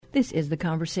This is The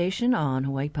Conversation on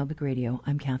Hawaii Public Radio.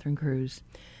 I'm Catherine Cruz.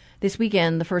 This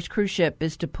weekend, the first cruise ship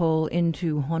is to pull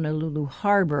into Honolulu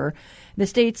Harbor. The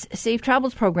state's Safe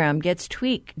Travels program gets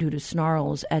tweaked due to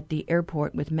snarls at the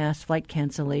airport with mass flight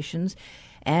cancellations.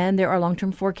 And there are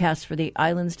long-term forecasts for the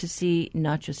islands to see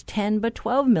not just 10, but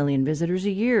 12 million visitors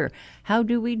a year. How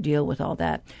do we deal with all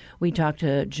that? We talked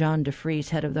to John DeFries,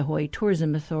 head of the Hawaiʻi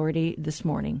Tourism Authority, this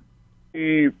morning.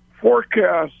 The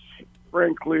forecasts,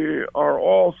 frankly, are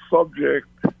all subject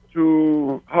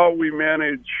to how we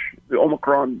manage the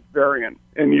Omicron variant.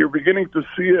 And you're beginning to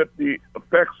see it, the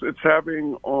effects it's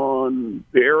having on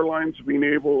the airlines being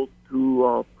able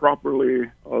to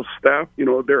properly staff,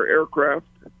 their aircraft.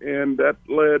 And that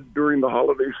led during the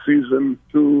holiday season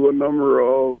to a number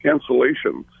of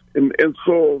cancellations. And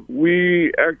so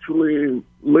we actually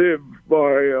live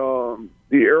by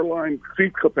the airline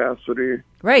seat capacity.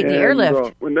 Right, the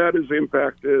airlift. When that is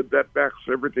impacted, that backs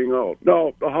everything out.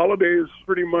 Now, the holidays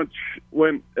pretty much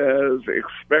went as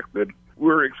expected.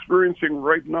 We're experiencing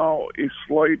right now a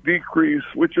slight decrease,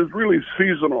 which is really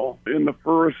seasonal in the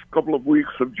first couple of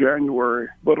weeks of January.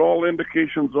 But all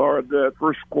indications are that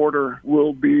first quarter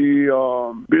will be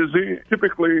busy.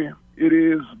 Typically, it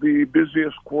is the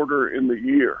busiest quarter in the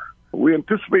year. We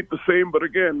anticipate the same, but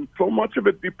again, so much of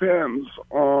it depends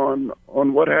on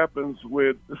what happens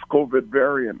with this COVID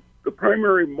variant. The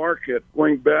primary market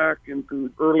going back into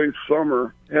early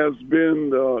summer has been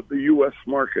the U.S.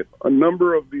 market. A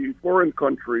number of the foreign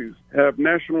countries have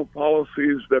national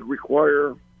policies that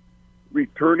require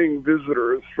returning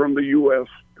visitors from the U.S.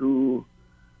 to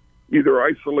either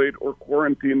isolate or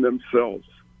quarantine themselves.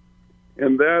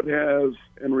 And that has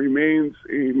and remains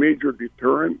a major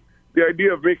deterrent. The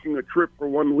idea of making a trip for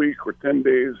 1 week or 10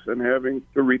 days and having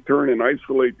to return and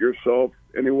isolate yourself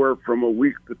anywhere from a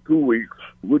week to 2 weeks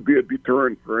would be a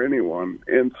deterrent for anyone.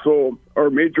 And so our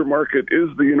major market is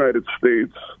the United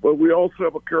States, but we also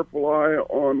have a careful eye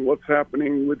on what's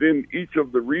happening within each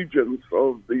of the regions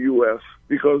of the U.S.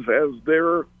 because as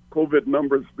their COVID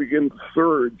numbers begin to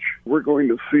surge, we're going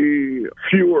to see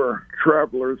fewer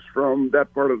travelers from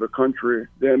that part of the country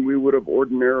than we would have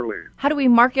ordinarily. How do we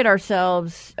market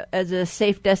ourselves as a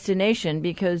safe destination?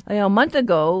 Because a month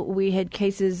ago, we had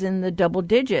cases in the double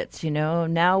digits,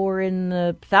 now we're in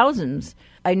the thousands.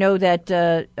 I know that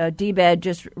DBED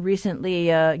just recently,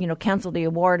 canceled the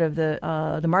award of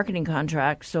the marketing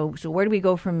contract. So where do we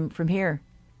go from here?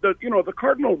 The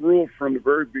cardinal rule from the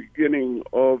very beginning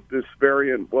of this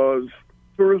variant was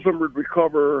tourism would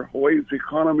recover, Hawaii's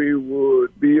economy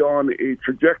would be on a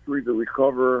trajectory to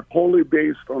recover wholly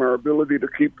based on our ability to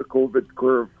keep the COVID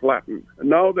curve flattened. And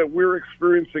now that we're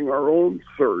experiencing our own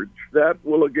surge, that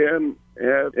will again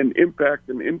have an impact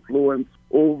and influence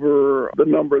over the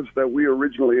numbers that we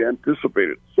originally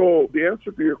anticipated. So the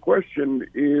answer to your question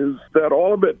is that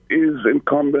all of it is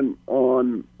incumbent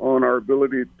on our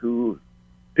ability to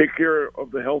take care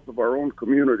of the health of our own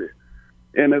community.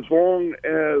 And as long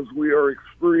as we are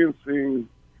experiencing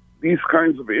these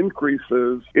kinds of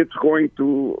increases, it's going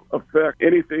to affect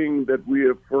anything that we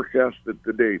have forecasted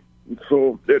to date. And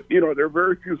so that, there are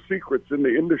very few secrets in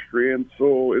the industry, and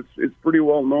so it's pretty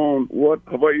well known what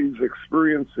Hawaii is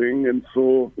experiencing. And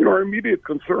so, our immediate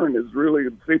concern is really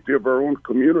the safety of our own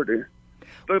community.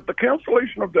 The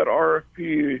cancellation of that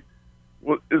RFP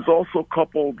is also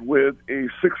coupled with a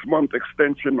 6-month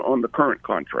extension on the current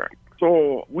contract.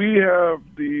 So we have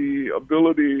the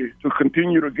ability to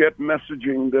continue to get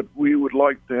messaging that we would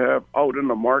like to have out in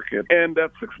the market. And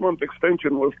that 6-month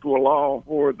extension was to allow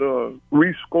for the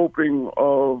rescoping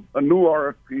of a new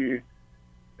RFP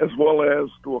as well as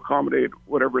to accommodate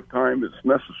whatever time is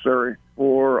necessary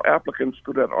for applicants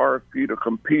to that RFP to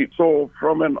compete. So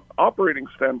from an operating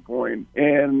standpoint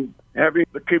and having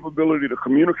the capability to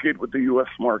communicate with the U.S.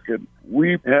 market,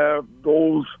 we have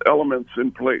those elements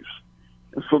in place.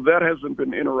 And so that hasn't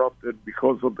been interrupted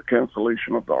because of the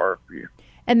cancellation of the RFP.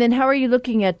 And then how are you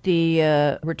looking at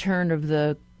the return of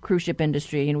the cruise ship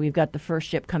industry? We've got the first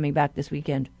ship coming back this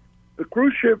weekend. The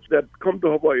cruise ships that come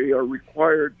to Hawaii are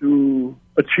required to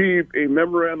achieve a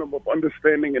memorandum of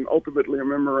understanding and ultimately a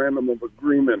memorandum of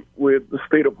agreement with the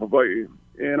state of Hawaii.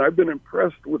 And I've been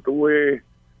impressed with the way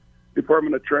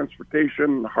Department of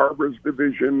Transportation, Harbors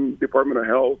Division, Department of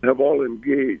Health have all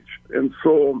engaged. And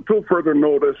so, until further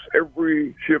notice,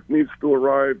 every ship needs to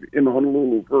arrive in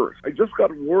Honolulu first. I just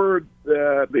got word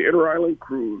that the Inter-Island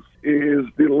cruise is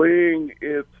delaying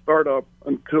its startup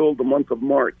until the month of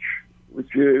March,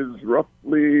 which is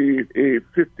roughly a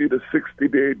 50 to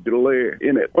 60-day delay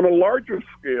in it. On a larger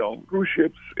scale, cruise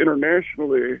ships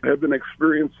internationally have been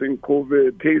experiencing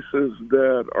COVID cases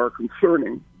that are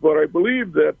concerning. But I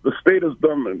believe that the state has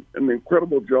done an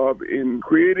incredible job in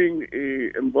creating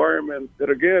an environment that,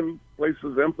 again,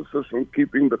 places emphasis on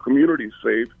keeping the community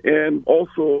safe and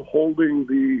also holding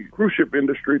the cruise ship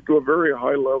industry to a very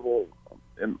high level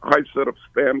and high set of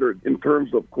standards in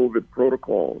terms of COVID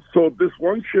protocols. So this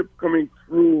one ship coming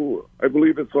through, I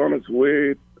believe it's on its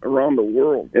way around the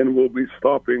world and will be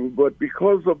stopping. But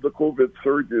because of the COVID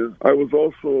surges, I was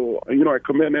also, I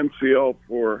commend NCL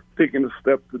for taking a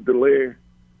step to delay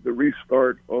the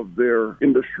restart of their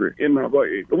industry in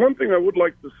Hawaii. The one thing I would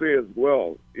like to say as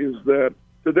well is that,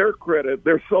 to their credit,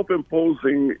 they're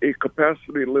self-imposing a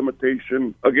capacity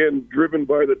limitation, again, driven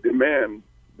by the demand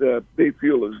that they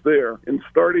feel is there, and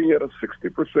starting at a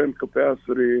 60%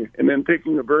 capacity and then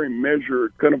taking a very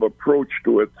measured kind of approach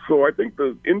to it. So I think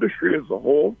the industry as a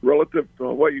whole, relative to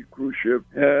Hawaii cruise ship,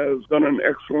 has done an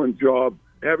excellent job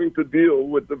having to deal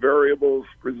with the variables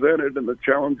presented and the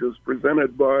challenges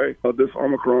presented by this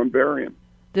Omicron variant.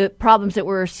 The problems that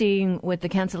we're seeing with the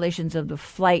cancellations of the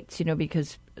flights,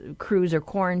 because crews are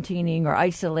quarantining or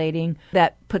isolating,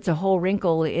 that puts a whole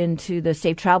wrinkle into the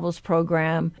Safe Travels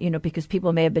program, because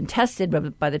people may have been tested,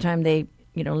 but by the time they,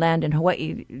 land in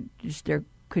Hawaii, there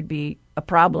could be a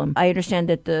problem. I understand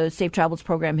that the Safe Travels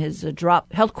program has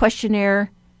dropped health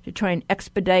questionnaire to try and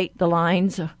expedite the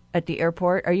lines at the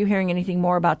airport. Are you hearing anything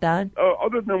more about that?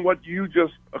 Other than what you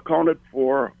just accounted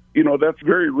for, that's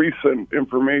very recent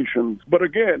information. But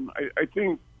again, I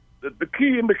think that the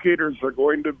key indicators are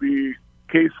going to be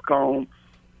case counts,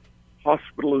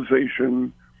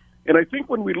 hospitalization. And I think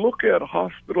when we look at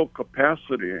hospital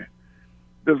capacity,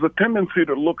 there's a tendency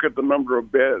to look at the number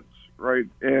of beds, right,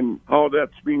 and how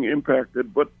that's being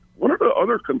impacted. But one of the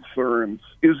other concerns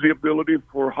is the ability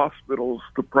for hospitals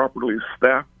to properly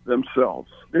staff themselves.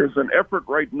 There's an effort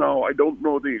right now, I don't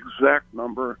know the exact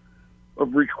number,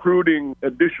 of recruiting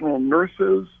additional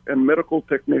nurses and medical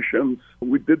technicians.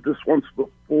 We did this once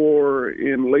before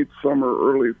in late summer,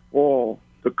 early fall,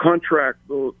 to contract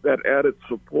that added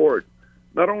support,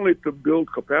 not only to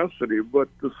build capacity, but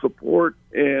to support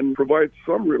and provide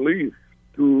some relief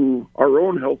to our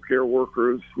own healthcare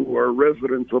workers who are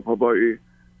residents of Hawaii.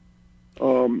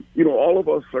 All of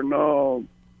us are now,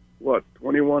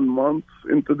 21 months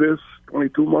into this,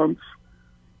 22 months,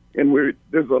 and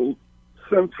there's a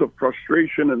sense of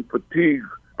frustration and fatigue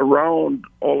around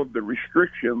all of the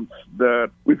restrictions that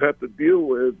we've had to deal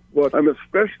with. But I'm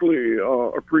especially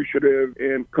appreciative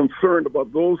and concerned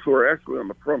about those who are actually on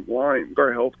the front line,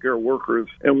 our healthcare workers,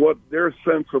 and what their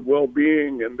sense of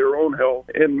well-being and their own health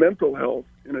and mental health,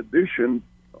 in addition,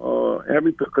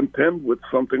 having to contend with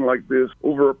something like this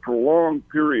over a prolonged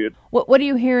period. What are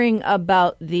you hearing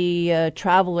about the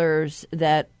travelers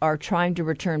that are trying to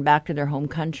return back to their home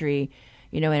country,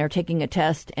 and are taking a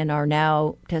test and are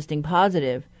now testing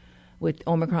positive with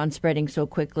Omicron spreading so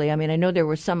quickly? I mean, I know there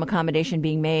was some accommodation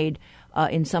being made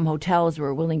in some hotels who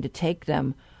are willing to take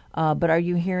them. But are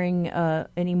you hearing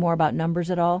any more about numbers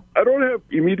at all? I don't have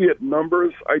immediate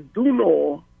numbers. I do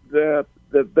know that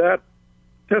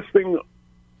testing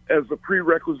as a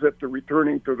prerequisite to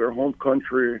returning to their home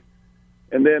country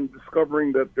and then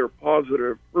discovering that they're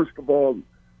positive, first of all,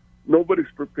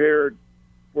 nobody's prepared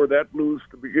for that news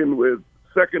to begin with.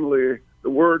 Secondly, the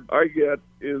word I get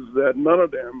is that none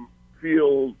of them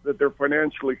feel that they're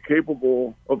financially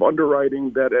capable of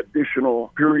underwriting that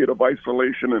additional period of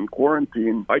isolation and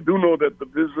quarantine. I do know that the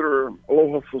Visitor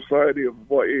Aloha Society of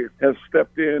Hawaii has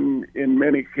stepped in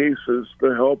many cases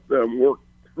to help them work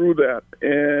through that.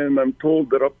 And I'm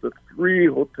told that up to 3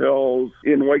 hotels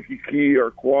in Waikiki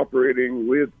are cooperating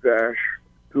with DASH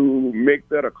to make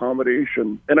that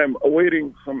accommodation. And I'm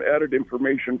awaiting some added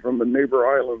information from the neighbor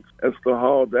islands as to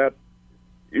how that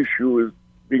issue is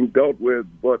being dealt with.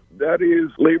 But that is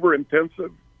labor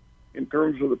intensive in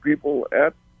terms of the people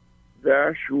at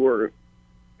DASH who are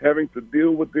having to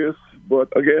deal with this. But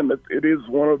again, it is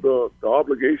one of the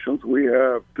obligations we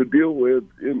have to deal with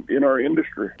in our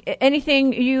industry.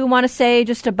 Anything you want to say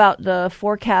just about the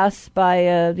forecasts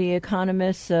by the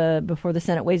economists before the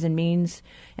Senate Ways and Means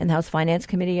and the House Finance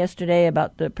Committee yesterday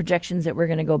about the projections that we're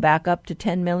going to go back up to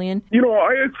 10 million?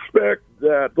 I expect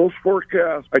that those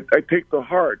forecasts I take to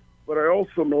heart, but I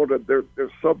also know that they're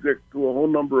subject to a whole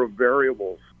number of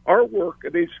variables. Our work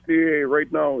at HTA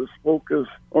right now is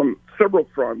focused on several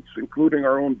fronts, including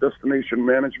our own destination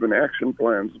management action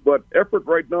plans. But effort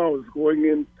right now is going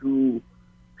into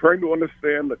trying to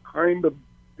understand the kind of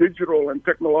digital and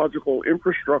technological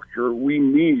infrastructure we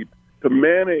need to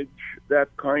manage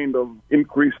that kind of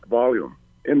increased volume.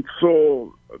 And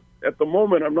so at the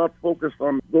moment, I'm not focused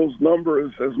on those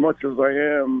numbers as much as I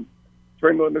am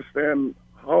trying to understand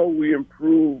how we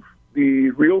improve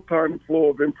the real-time flow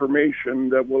of information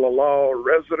that will allow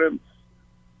residents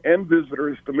and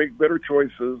visitors to make better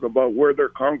choices about where they're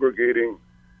congregating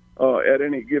at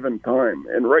any given time.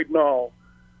 And right now,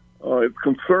 it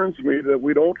concerns me that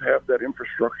we don't have that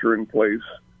infrastructure in place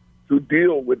to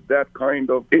deal with that kind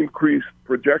of increased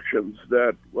projections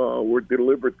that were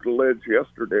delivered to the ledge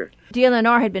yesterday.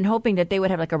 DLNR had been hoping that they would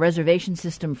have like a reservation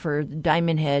system for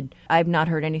Diamond Head. I've not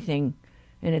heard anything,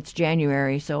 and it's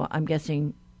January, so I'm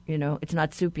guessing, it's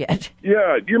not soup yet.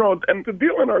 Yeah, and to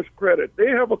DLNR's credit, they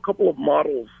have a couple of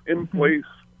models in place,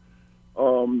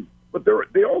 but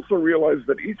they also realize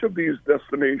that each of these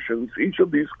destinations, each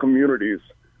of these communities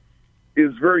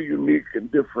is very unique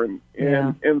and different.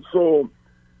 And so,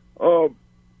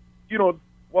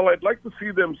 while I'd like to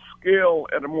see them scale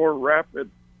at a more rapid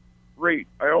rate,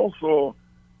 I also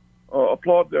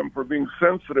applaud them for being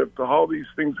sensitive to how these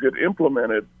things get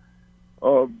implemented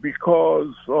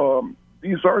because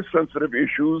these are sensitive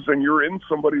issues, and you're in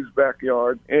somebody's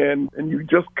backyard, and you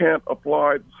just can't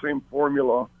apply the same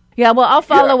formula. Yeah, well, I'll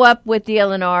follow up with the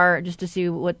LNR just to see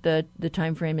what the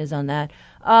time frame is on that.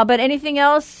 But anything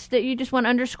else that you just want to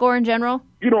underscore in general?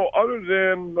 Other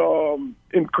than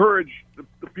encourage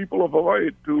the people of Hawaii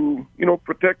to,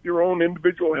 protect your own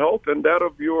individual health and that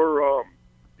of your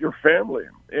family.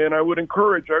 And I would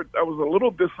encourage, I was a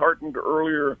little disheartened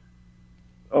earlier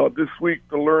this week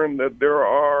to learn that there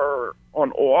are,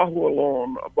 on Oahu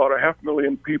alone, about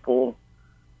 500,000 people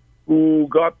who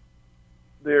got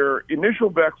their initial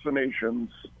vaccinations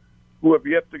who have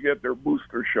yet to get their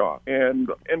booster shot. And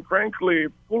frankly,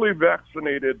 fully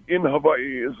vaccinated in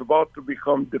Hawaii is about to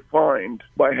become defined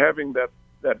by having that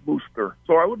booster.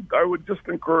 So I would just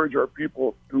encourage our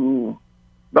people to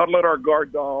not let our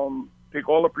guard down, take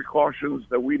all the precautions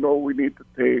that we know we need to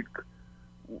take.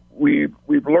 We've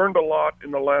learned a lot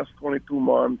in the last 22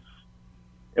 months,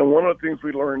 and one of the things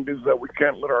we learned is that we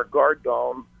can't let our guard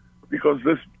down because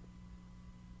this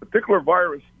particular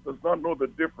virus does not know the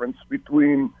difference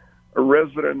between a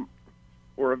resident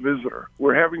or a visitor.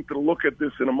 We're having to look at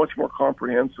this in a much more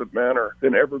comprehensive manner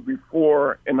than ever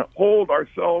before and hold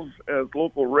ourselves as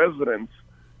local residents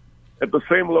at the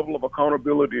same level of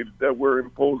accountability that we're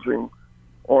imposing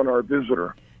on our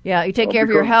visitor. Yeah, you take care of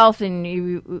your health, and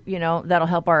you that'll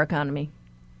help our economy.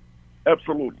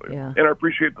 Absolutely. Yeah. And I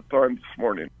appreciate the time this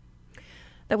morning.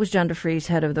 That was John DeFries,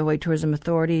 head of the Hawaiʻi Tourism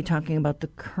Authority, talking about the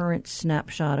current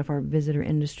snapshot of our visitor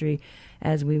industry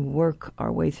as we work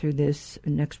our way through this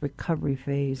next recovery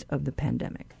phase of the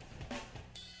pandemic.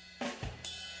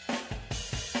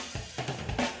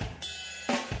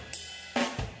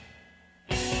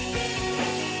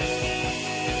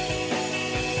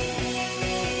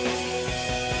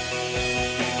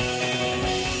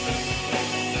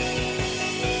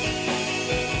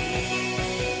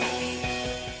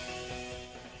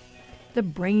 The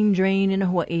brain drain in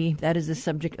Hawaii. That is the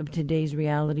subject of today's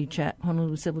reality chat.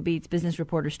 Honolulu Civil Beat's business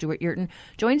reporter Stuart Yurton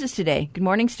joins us today. Good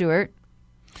morning, Stuart.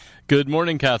 Good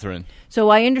morning, Catherine. So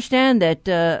I understand that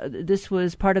this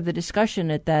was part of the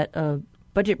discussion at that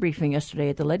budget briefing yesterday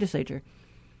at the legislature.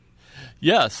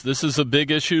 Yes, this is a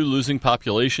big issue, losing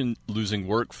population, losing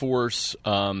workforce.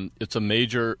 It's a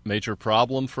major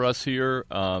problem for us here.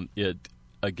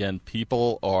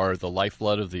 People are the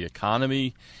lifeblood of the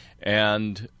economy,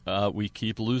 and we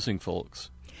keep losing folks.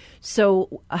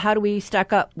 So how do we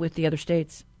stack up with the other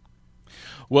states?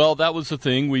 Well, that was the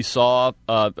thing. We saw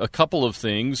a couple of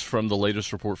things from the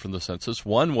latest report from the census.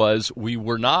 One was we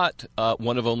were not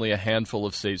one of only a handful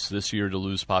of states this year to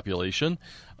lose population.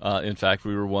 In fact,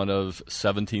 we were one of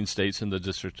 17 states in the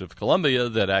District of Columbia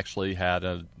that actually had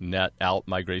a net out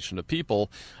migration of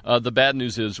people. The bad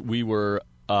news is we were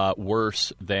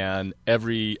worse than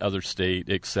every other state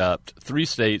except 3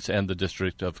 states and the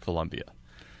District of Columbia.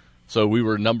 So we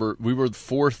were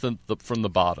fourth from the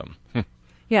bottom.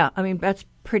 Yeah, I mean, that's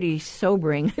pretty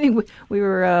sobering. I think we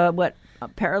were,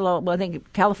 parallel? Well, I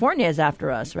think California is after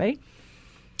us, right?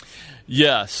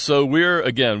 Yes. So we're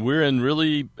in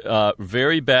really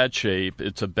very bad shape.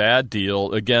 It's a bad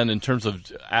deal. Again, in terms of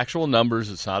actual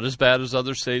numbers, it's not as bad as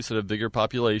other states that have bigger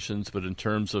populations, but in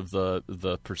terms of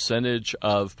the percentage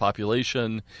of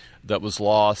population that was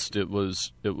lost, it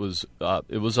was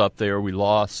up there. We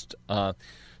lost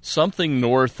something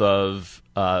north of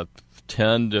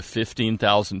 10 to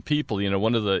 15,000 people.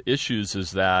 One of the issues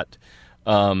is that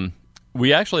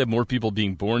we actually have more people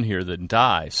being born here than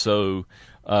die. So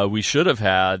we should have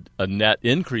had a net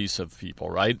increase of people,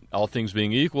 right? All things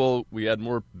being equal, we had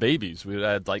more babies. We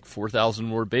had like 4,000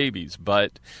 more babies,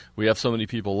 but we have so many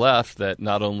people left that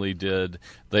not only did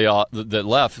they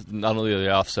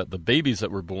offset the babies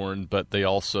that were born, but they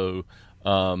also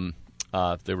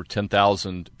There were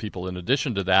 10,000 people in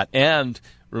addition to that. And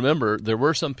remember, there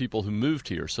were some people who moved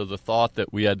here. So the thought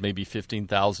that we had maybe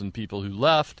 15,000 people who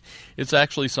left, it's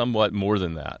actually somewhat more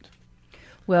than that.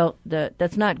 Well,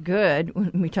 that's not good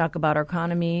when we talk about our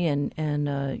economy and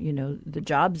the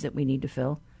jobs that we need to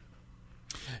fill.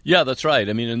 Yeah, that's right.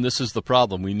 I mean, and this is the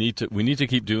problem. We need to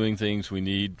keep doing things.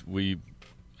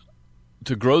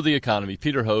 To grow the economy.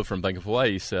 Peter Ho from Bank of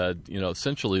Hawaii said,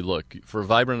 essentially, look, for a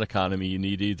vibrant economy, you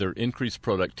need either increased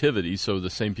productivity, so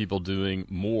the same people doing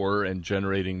more and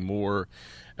generating more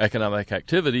economic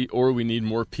activity, or we need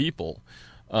more people.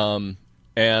 And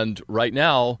right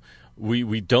now,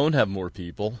 we don't have more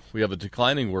people. We have a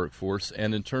declining workforce.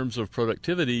 And in terms of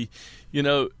productivity,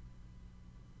 the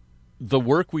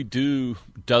work we do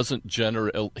doesn't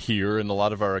generate here in a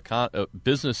lot of our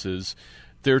businesses.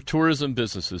 They're tourism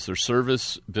businesses, they're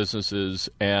service businesses,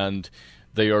 and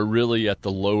they are really at the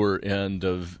lower end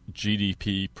of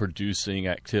GDP producing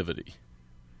activity.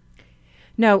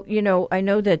 Now, I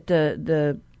know that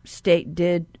the state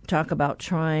did talk about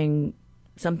trying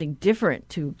something different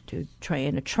to try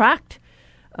and attract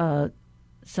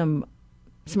some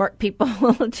smart people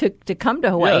to come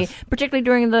to Hawaii, yes, particularly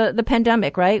during the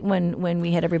pandemic, right, when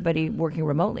we had everybody working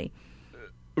remotely.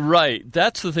 Right.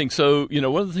 That's the thing. So,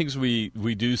 one of the things we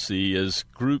do see is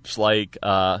groups like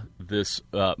this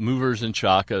Movers and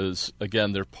Chakas.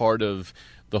 Again, they're part of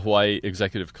the Hawaii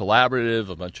Executive Collaborative.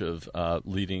 A bunch of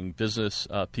leading business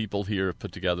people here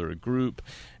put together a group.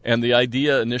 And the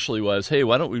idea initially was, hey,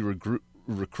 why don't we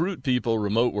recruit people,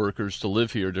 remote workers, to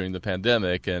live here during the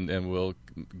pandemic, and we'll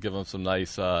give them some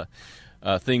nice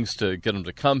things to get them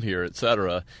to come here, et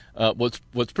cetera.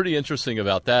 What's pretty interesting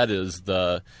about that is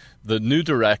the new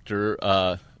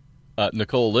director,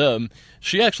 Nicole Lim,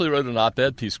 she actually wrote an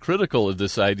op-ed piece critical of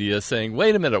this idea, saying,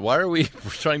 wait a minute, why are we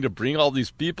trying to bring all these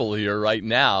people here right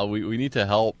now? We need to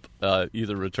help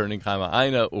either returning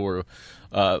Kama'aina or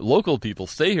local people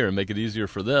stay here and make it easier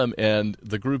for them. And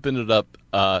the group ended up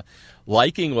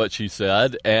liking what she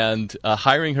said and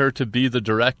hiring her to be the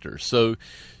director. So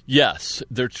yes,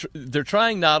 they're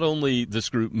trying, not only this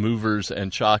group, Movers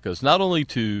and Chakas, not only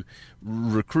to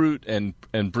recruit and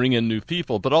bring in new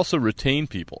people, but also retain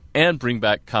people and bring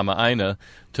back Kama'aina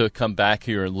to come back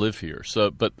here and live here. So,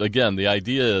 but again, the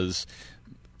idea is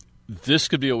this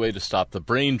could be a way to stop the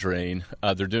brain drain.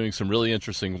 They're doing some really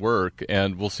interesting work,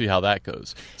 and we'll see how that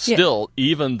goes. Still,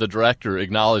 even the director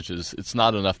acknowledges it's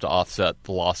not enough to offset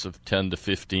the loss of 10 to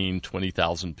 15,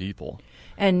 20,000 people.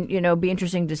 And, be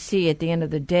interesting to see at the end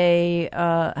of the day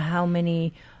how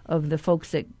many of the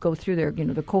folks that go through there,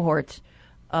 the cohorts,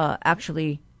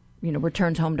 actually,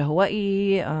 returns home to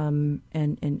Hawaii and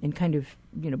kind of,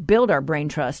 build our brain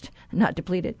trust, not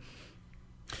deplete it.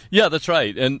 Yeah, that's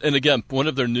right. And again, one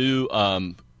of their new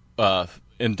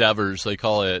endeavors, they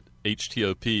call it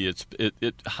HTOP,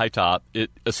 it high top. It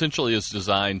essentially is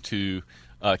designed to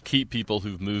keep people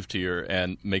who've moved here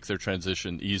and make their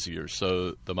transition easier,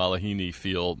 so the Malahini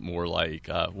feel more like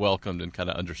welcomed and kind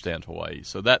of understand Hawaii.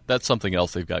 So that's something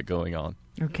else they've got going on.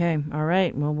 Okay. All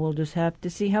right. Well, we'll just have to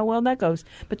see how well that goes.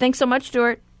 But thanks so much,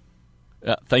 Stuart.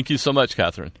 Thank you so much,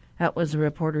 Catherine. That was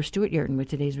reporter Stuart Yerton with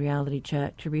today's Reality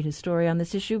Check. To read his story on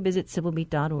this issue, visit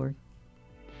civilbeat.org.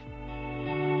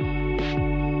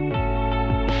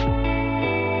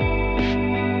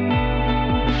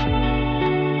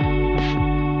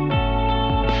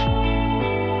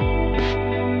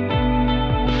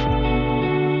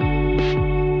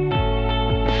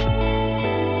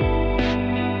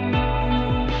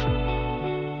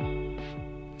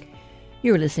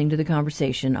 You're listening to The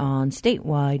Conversation on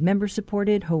statewide,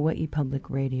 member-supported Hawaii Public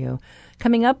Radio.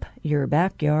 Coming up, your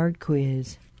backyard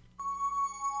quiz.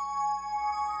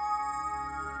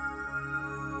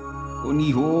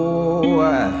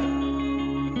 Unihoa,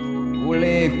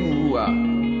 ulehua,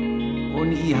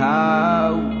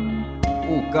 unihau,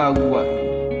 ukaua,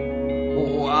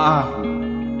 ʻUaʻu,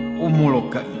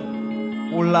 umolokai,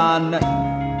 ulanai,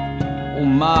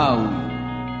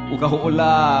 umaui,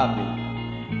 ukahoʻolabe.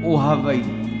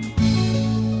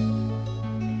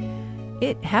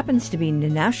 It happens to be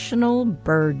National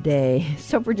Bird Day.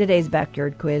 So for today's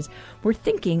Backyard Quiz, we're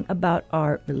thinking about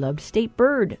our beloved state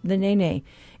bird, the nene.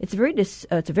 It's a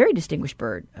very distinguished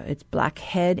bird. Its black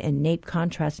head and nape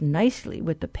contrast nicely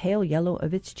with the pale yellow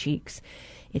of its cheeks.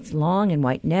 Its long and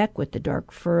white neck with the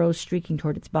dark furrows streaking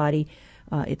toward its body.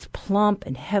 It's plump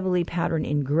and heavily patterned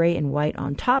in gray and white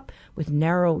on top with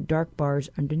narrow dark bars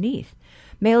underneath.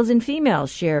 Males and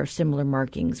females share similar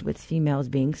markings, with females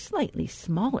being slightly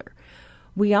smaller.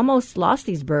 We almost lost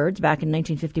these birds. Back in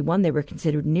 1951, they were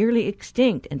considered nearly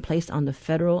extinct and placed on the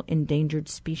federal endangered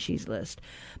species list.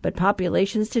 But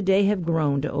populations today have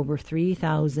grown to over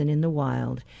 3,000 in the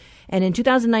wild. And in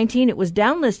 2019, it was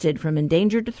downlisted from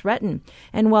endangered to threatened.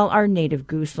 And while our native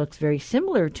goose looks very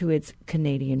similar to its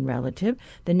Canadian relative,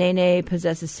 the nene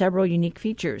possesses several unique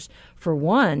features. For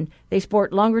one, they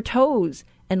sport longer toes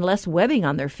and less webbing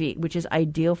on their feet, which is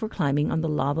ideal for climbing on the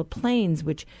lava plains,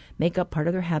 which make up part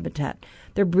of their habitat.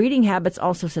 Their breeding habits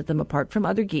also set them apart from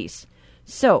other geese.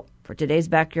 So, for today's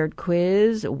backyard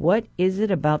quiz, what is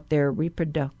it about their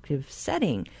reproductive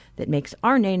setting that makes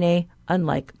our nene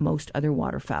unlike most other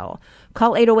waterfowl?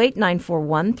 Call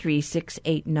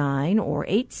 808-941-3689 or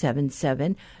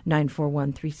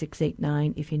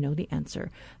 877-941-3689 if you know the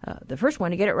answer. The first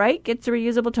one to get it right gets a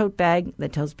reusable tote bag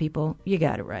that tells people you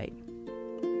got it right.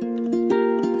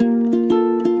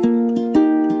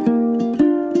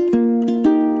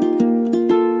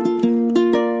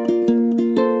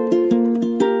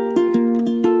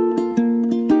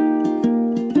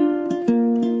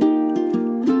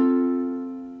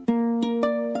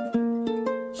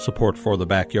 Support for the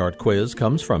Backyard Quiz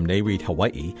comes from NAREIT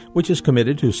Hawaii, which is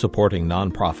committed to supporting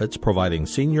nonprofits providing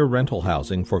senior rental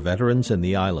housing for veterans in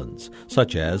the islands,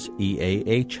 such as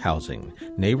EAH Housing.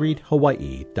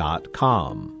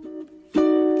 NAREITHawaii.com.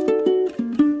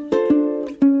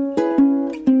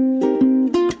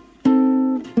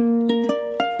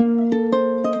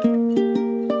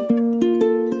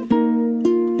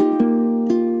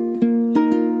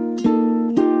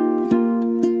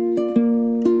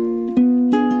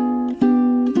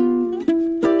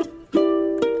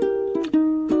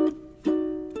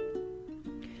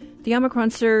 The Omicron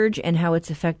surge and how it's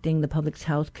affecting the public's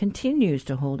health continues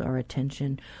to hold our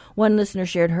attention. One listener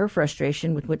shared her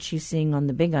frustration with what she's seeing on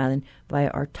the Big Island via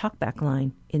our talkback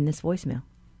line in this voicemail.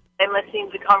 I'm listening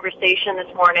to the conversation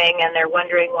this morning, and they're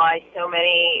wondering why so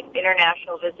many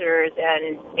international visitors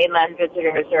and mainland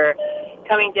visitors are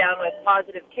coming down with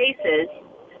positive cases.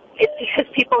 It's because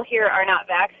people here are not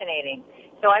vaccinating.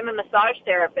 So I'm a massage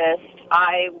therapist.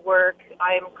 I'm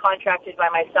contracted by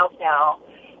myself now.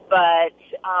 But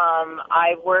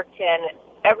I've worked in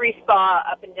every spa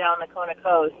up and down the Kona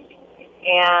Coast.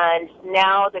 And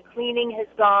now the cleaning has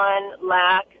gone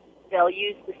lax. They'll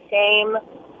use the same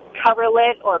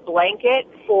coverlet or blanket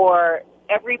for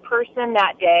every person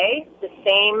that day, the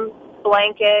same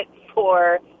blanket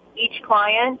for each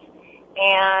client.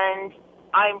 And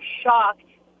I'm shocked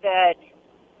that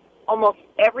almost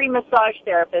every massage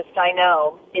therapist I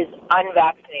know is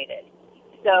unvaccinated.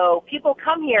 So people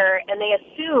come here and they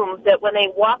assume that when they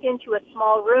walk into a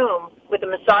small room with a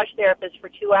massage therapist for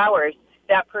 2 hours,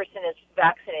 that person is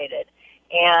vaccinated.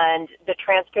 And the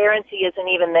transparency isn't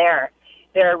even there.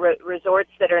 There are resorts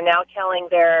that are now telling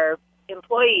their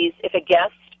employees, if a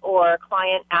guest or a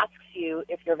client asks you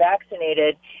if you're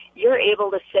vaccinated, you're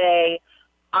able to say,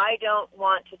 I don't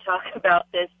want to talk about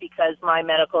this because my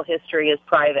medical history is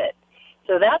private.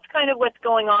 So that's kind of what's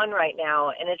going on right now,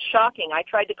 and it's shocking. I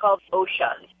tried to call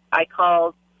OSHA. I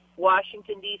called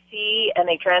Washington, D.C., and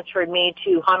they transferred me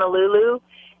to Honolulu,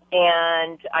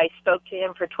 and I spoke to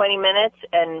him for 20 minutes,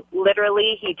 and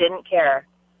literally he didn't care.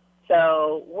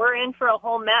 So we're in for a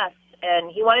whole mess,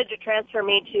 and he wanted to transfer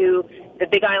me to the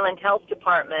Big Island Health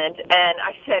Department, and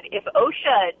I said, if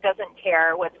OSHA doesn't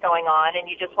care what's going on and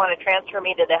you just want to transfer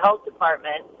me to the health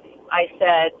department, I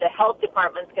said, the health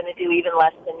department's going to do even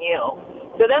less than you.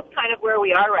 So that's kind of where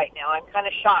we are right now. I'm kind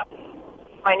of shocked.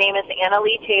 My name is Anna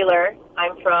Lee Taylor.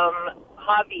 I'm from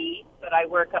Hawaii, but I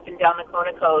work up and down the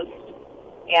Kona Coast.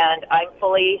 And I'm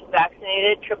fully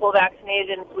vaccinated, triple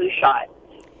vaccinated, and flu shot.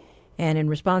 And in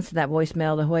response to that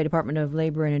voicemail, the Hawaii Department of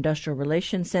Labor and Industrial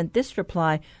Relations sent this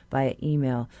reply via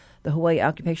email. The Hawaii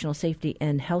Occupational Safety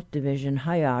and Health Division,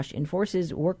 HIOSH,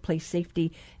 enforces workplace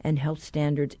safety and health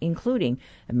standards, including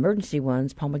emergency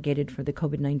ones promulgated for the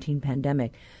COVID-19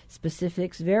 pandemic.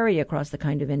 Specifics vary across the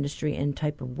kind of industry and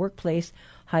type of workplace.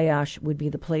 HIOSH would be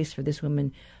the place for this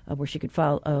woman where she could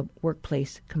file a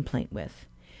workplace complaint with.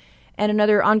 And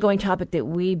another ongoing topic that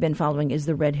we've been following is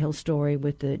the Red Hill story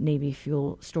with the Navy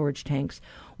fuel storage tanks.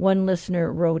 One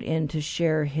listener wrote in to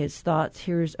share his thoughts.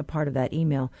 Here's a part of that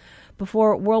email.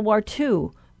 Before World War II,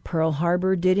 Pearl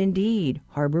Harbor did indeed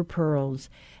harbor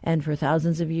pearls. And for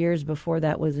thousands of years before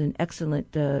that was an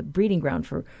excellent breeding ground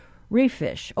for reef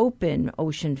fish, open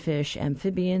ocean fish,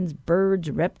 amphibians,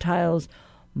 birds, reptiles,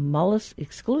 mollusks,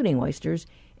 excluding oysters,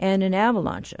 and an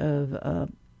avalanche of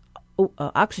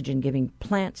oxygen-giving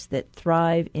plants that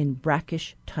thrive in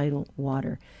brackish tidal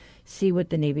water. See what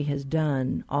the Navy has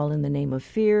done, all in the name of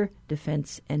fear,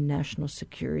 defense, and national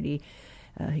security.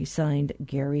 He signed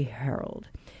Gary Harold.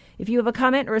 If you have a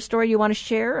comment or a story you want to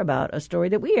share about a story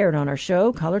that we aired on our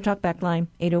show, call or talk back line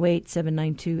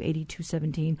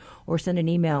 808-792-8217 or send an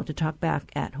email to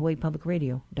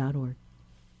talkback@hawaiipublicradio.org.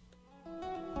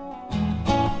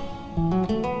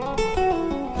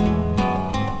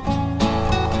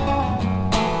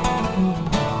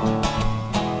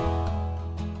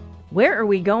 Where are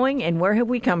we going and where have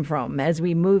we come from? As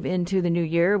we move into the new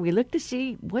year, we look to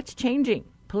see what's changing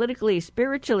politically,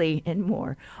 spiritually, and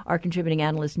more. Our contributing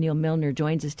analyst, Neil Milner,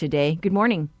 joins us today. Good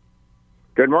morning.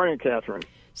 Good morning, Catherine.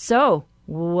 So,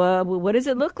 what does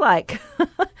it look like?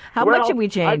 How much have we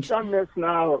changed? I've done this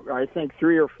now, I think,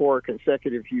 3 or 4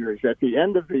 consecutive years. At the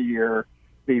end of the year,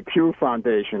 the Pew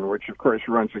Foundation, which, of course,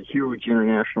 runs a huge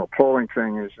international polling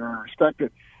thing, is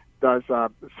respected, does a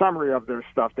summary of their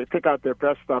stuff. They pick out their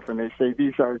best stuff, and they say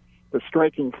these are the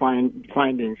striking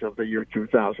findings of the year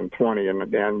 2020.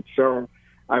 And so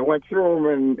I went through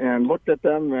them and looked at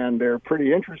them, and they're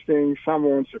pretty interesting. Some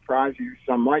won't surprise you,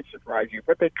 some might surprise you,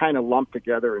 but they kind of lump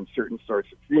together in certain sorts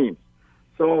of themes.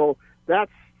 So that's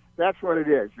what it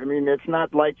is. I mean, it's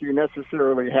not like you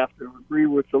necessarily have to agree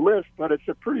with the list, but it's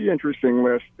a pretty interesting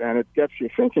list, and it gets you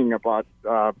thinking about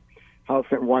how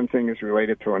one thing is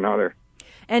related to another.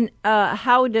 And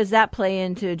how does that play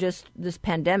into just this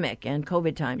pandemic and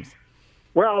COVID times?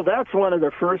 Well, that's one of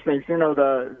the first things. You know,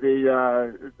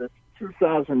 the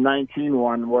 2019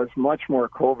 one was much more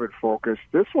COVID focused.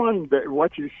 This one,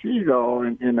 what you see though,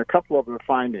 in a couple of the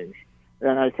findings,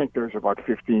 and I think there's about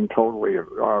 15 totally.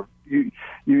 You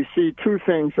see 2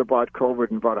 things about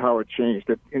COVID and about how it changed.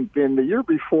 In the year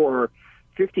before,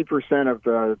 50% of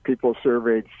the people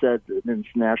surveyed said, in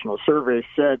this national survey,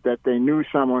 said that they knew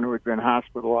someone who had been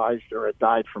hospitalized or had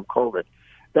died from COVID.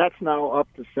 That's now up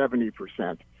to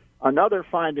 70%. Another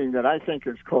finding that I think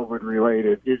is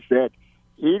COVID-related is that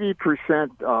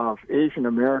 80% of Asian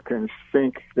Americans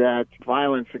think that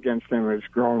violence against them has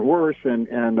grown worse, and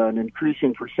an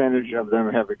increasing percentage of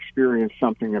them have experienced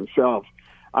something themselves.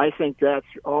 I think that's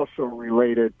also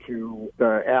related to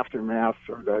the aftermath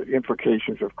or the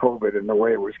implications of COVID and the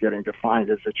way it was getting defined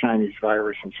as a Chinese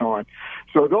virus and so on.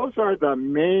 So those are the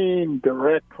main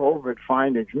direct COVID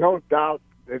findings. No doubt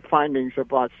the findings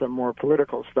about some more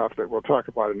political stuff that we'll talk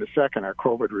about in a second are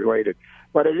COVID related.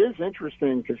 But it is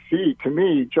interesting to see, to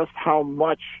me, just how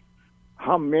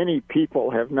many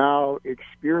people have now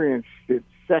experienced it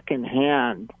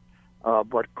secondhand,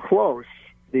 but close,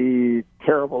 the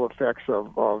terrible effects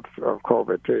of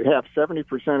COVID. To have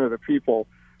 70% of the people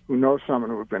who know someone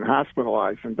who have been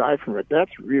hospitalized and died from it,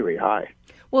 that's really high.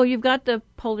 Well, you've got the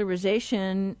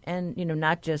polarization and,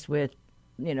 not just with,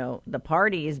 the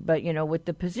parties, but, with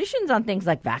the positions on things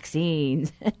like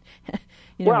vaccines.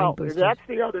 Well, that's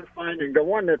the other finding. The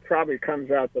one that probably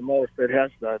comes out the most, that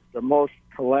has the most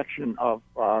collection of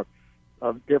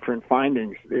different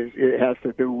findings, it has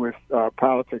to do with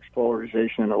politics,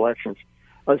 polarization, and elections.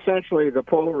 Essentially, the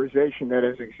polarization that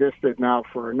has existed now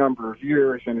for a number of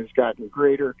years and has gotten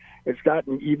greater, it's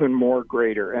gotten even more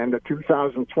greater. And the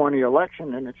 2020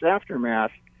 election and its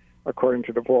aftermath, according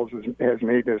to the polls, has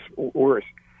made this worse.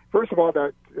 First of all,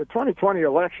 the 2020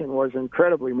 election was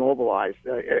incredibly mobilized.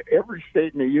 Every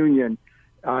state in the union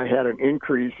had an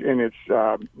increase in its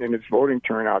voting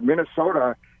turnout.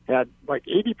 Minnesota had like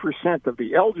 80% of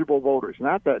the eligible voters,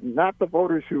 not the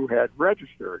voters who had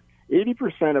registered.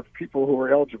 80% of people who were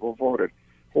eligible voted.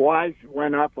 Hawaii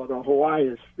went up, although Hawaii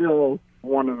is still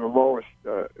one of the lowest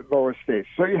states.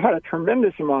 So you had a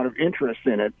tremendous amount of interest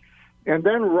in it. And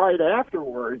then right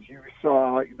afterwards, you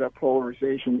saw the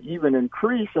polarization even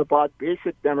increase about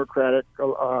basic democratic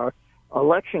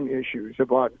election issues,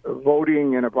 about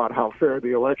voting and about how fair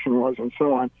the election was and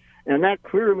so on. And that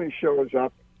clearly shows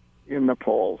up in the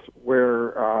polls,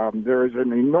 where there is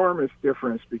an enormous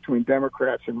difference between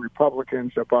Democrats and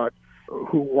Republicans about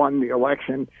who won the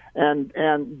election, and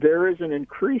there is an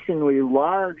increasingly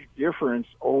large difference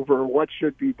over what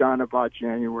should be done about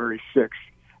January 6th,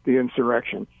 the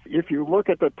insurrection. If you look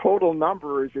at the total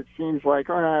numbers, it seems like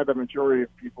the majority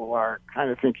of people kind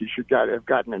of think he should have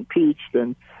gotten impeached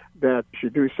and that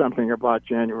should do something about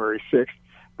January 6th,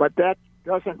 but that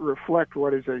doesn't reflect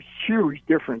what is a huge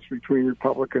difference between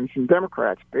Republicans and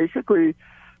Democrats. Basically,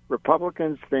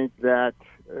 Republicans think that,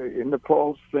 in the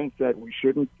polls, think that we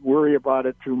shouldn't worry about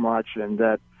it too much and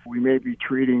that we may be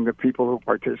treating the people who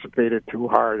participated too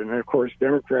hard. And, of course,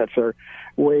 Democrats are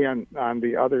way on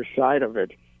the other side of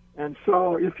it. And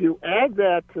so if you add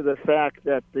that to the fact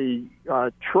that the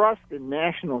trust in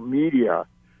national media,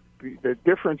 the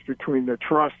difference between the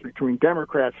trust between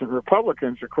Democrats and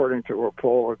Republicans, according to a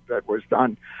poll that was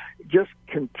done, just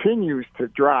continues to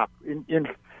drop.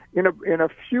 In a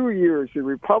few years, the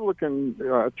Republican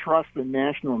trust in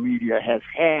national media has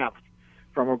halved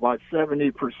from about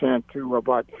 70% to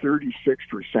about 36%.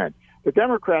 The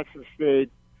Democrats have stayed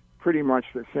pretty much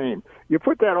the same. You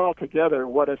put that all together,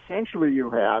 what essentially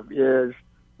you have is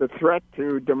the threat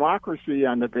to democracy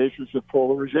on the basis of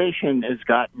polarization has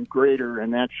gotten greater,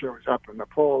 and that shows up in the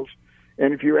polls.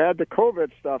 And if you add the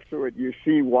COVID stuff to it, you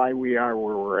see why we are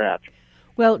where we're at.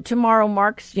 Well, tomorrow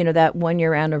marks, that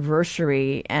 1-year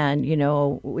anniversary, and,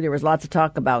 there was lots of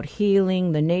talk about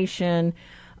healing the nation,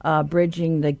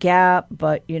 bridging the gap,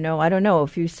 but, I don't know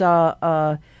if you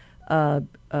saw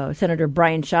Senator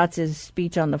Brian Schatz's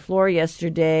speech on the floor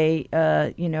yesterday.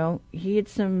 He had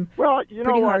some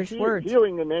pretty harsh words.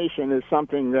 Healing the nation is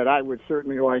something that I would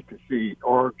certainly like to see,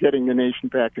 or getting the nation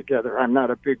back together. I'm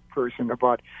not a big person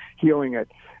about healing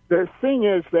it. The thing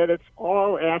is that it's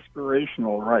all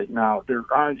aspirational right now. There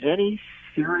aren't any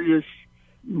serious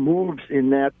moves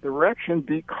in that direction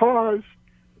because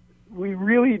we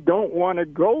really don't want to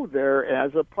go there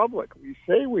as a public. We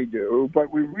say we do,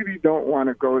 but we really don't want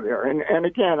to go there. And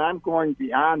again, I'm going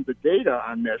beyond the data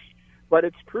on this, but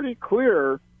it's pretty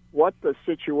clear what the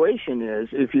situation is.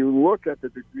 If you look at the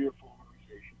degree of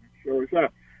polarization, it shows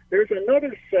up. There's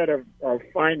another set of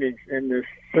findings in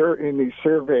these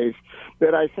surveys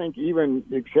that I think even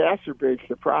exacerbates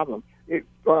the problem.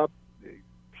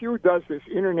 Pew does this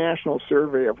international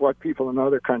survey of what people in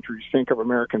other countries think of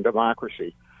American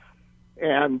democracy.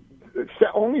 And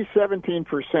only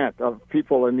 17% of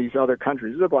people in these other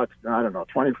countries, about,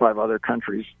 25 other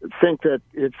countries, think that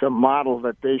it's a model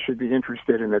that they should be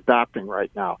interested in adopting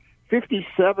right now.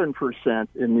 57%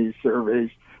 in these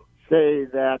surveys say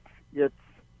that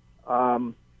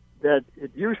that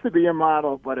it used to be a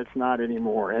model, but it's not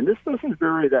anymore. And this doesn't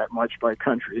vary that much by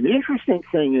country. And the interesting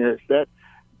thing is that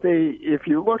if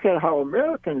you look at how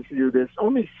Americans view this,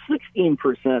 only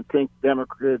 16% think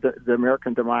the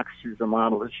American democracy is a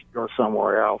model that should go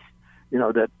somewhere else,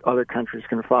 that other countries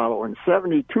can follow. And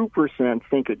 72%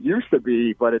 think it used to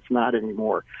be, but it's not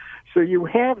anymore. So you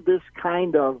have this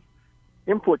kind of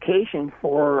implication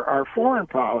for our foreign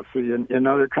policy in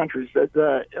other countries.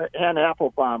 Ann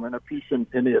Applebaum, in a piece in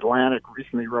The Atlantic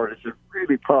recently wrote, it's a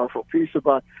really powerful piece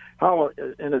about how,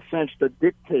 in a sense, the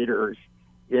dictators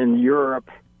in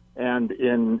Europe and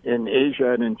in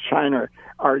Asia and in China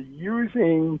are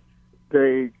using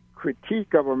the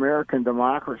critique of American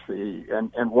democracy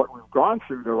and what we've gone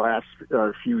through the last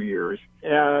few years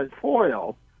as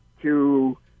foil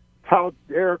to tout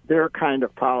their kind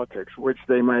of politics, which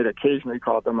they might occasionally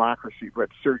call democracy, but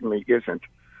certainly isn't.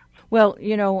 Well,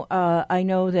 I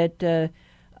know that,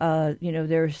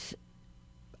 there's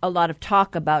a lot of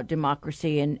talk about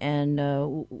democracy and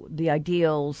the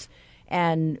ideals.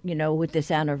 And, with this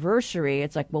anniversary,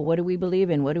 it's like, well, what do we believe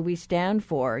in? What do we stand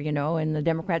for? And the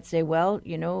Democrats say, well,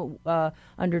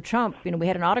 under Trump, we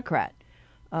had an autocrat.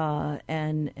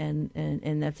 And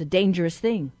that's a dangerous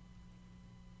thing.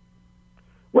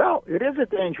 Well, it is a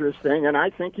dangerous thing, and I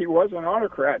think he was an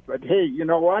autocrat. But, hey, you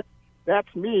know what?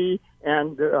 That's me,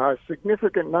 and a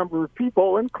significant number of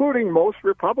people, including most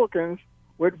Republicans,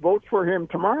 would vote for him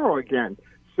tomorrow again.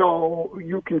 So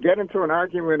you can get into an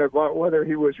argument about whether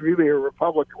he was really a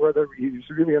Republican, whether he's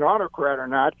really an autocrat or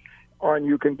not, and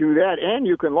you can do that. And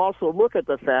you can also look at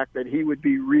the fact that he would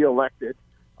be reelected,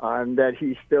 and that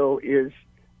he still is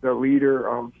the leader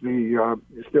of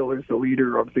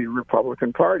the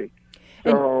Republican Party.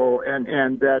 So,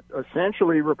 and that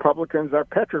essentially Republicans are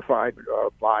petrified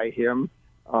by him,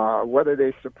 whether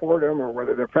they support him or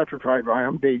whether they're petrified by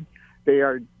him. They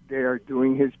are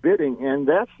doing his bidding, and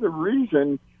that's the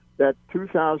reason that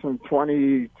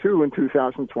 2022 and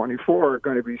 2024 are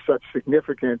going to be such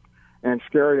significant and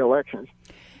scary elections.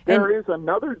 There is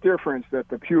another difference that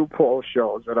the Pew poll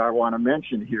shows that I want to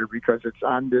mention here because it's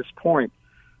on this point.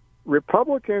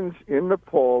 Republicans in the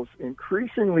polls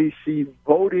increasingly see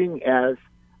voting as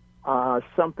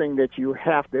something that you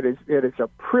have, that is a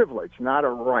privilege, not a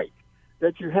right,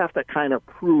 that you have to kind of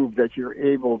prove that you're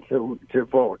able to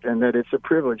vote and that it's a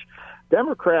privilege.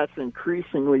 Democrats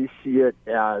increasingly see it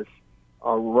as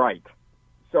a right.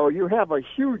 So you have a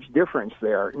huge difference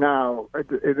there. Now,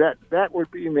 that would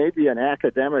be maybe an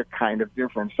academic kind of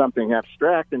difference, something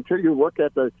abstract, until you look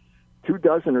at the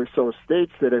 24 or so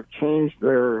states that have changed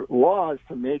their laws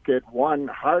to make it, one,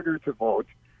 harder to vote,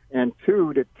 and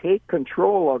two, to take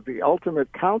control of the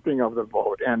ultimate counting of the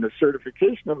vote and the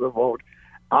certification of the vote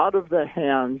out of the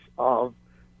hands of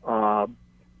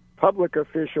public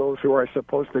officials who are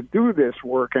supposed to do this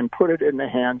work and put it in the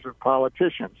hands of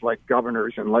politicians like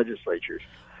governors and legislatures.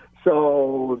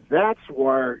 So that's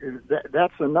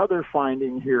another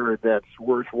finding here that's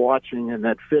worth watching, and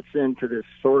that fits into this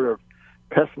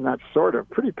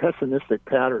pretty pessimistic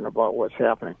pattern about what's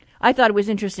happening. I thought it was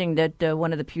interesting that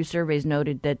one of the Pew surveys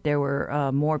noted that there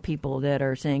were more people that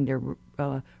are saying they're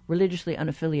religiously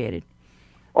unaffiliated.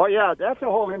 Oh, yeah, that's a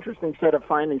whole interesting set of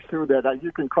findings, too, that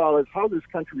you can call it how this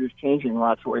country is changing in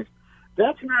lots of ways.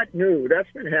 That's not new.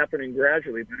 That's been happening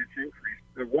gradually, but it's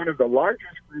increased. One of the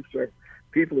largest groups of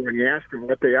people, when you ask them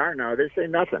what they are now, they say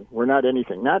nothing. We're not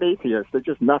anything. Not atheists. They're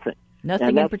just nothing.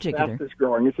 Nothing in particular. And that's fastest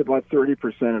growing. It's about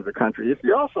 30% of the country. If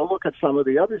you also look at some of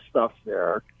the other stuff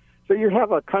there, so you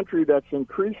have a country that's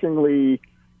increasingly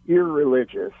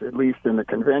irreligious, at least in the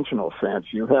conventional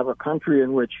sense. You have a country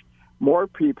in which more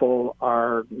people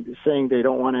are saying they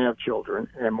don't want to have children,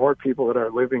 and more people that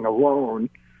are living alone.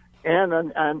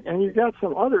 And you've got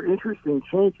some other interesting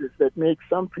changes that make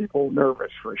some people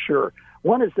nervous, for sure.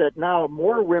 One is that now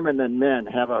more women than men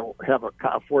have a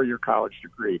 4-year college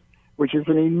degree, which is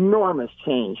an enormous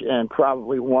change, and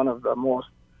probably one of the most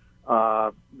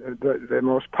the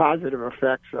most positive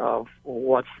effects of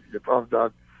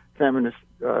the feminist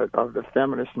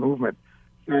movement.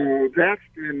 So that's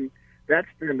been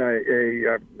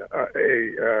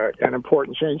an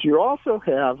important change. You also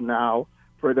have now,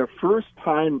 for the first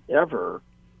time ever,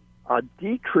 a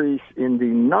decrease in the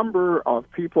number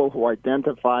of people who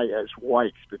identify as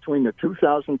whites between the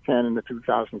 2010 and the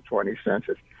 2020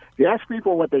 census. If you ask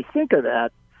people what they think of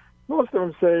that, most of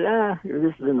them say,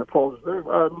 this is in the polls.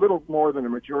 A little more than a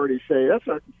majority say it's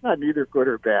not neither good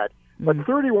or bad. But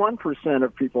 31%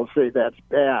 of people say that's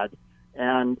bad,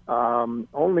 and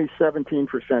only 17%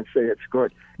 say it's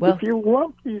good. Well, if you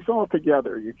lump these all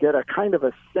together, you get a kind of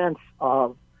a sense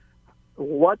of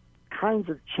what kinds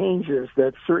of changes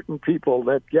that certain people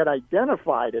that get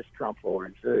identified as Trump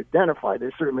voters, there's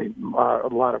certainly a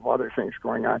lot of other things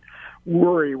going on,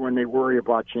 worry when they worry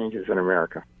about changes in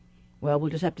America. Well,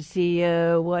 we'll just have to see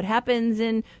what happens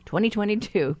in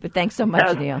 2022. But thanks so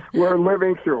much, Neil. We're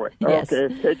living through it. Yes.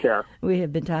 Okay, take care. We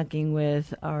have been talking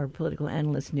with our political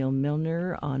analyst, Neil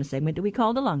Milner, on a segment that we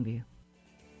call The Long View.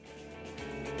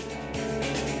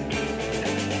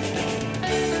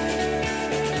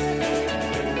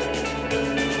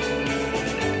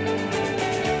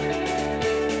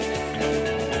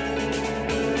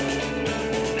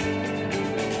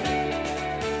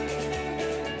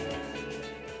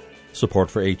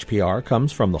 Support for HPR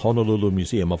comes from the Honolulu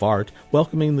Museum of Art,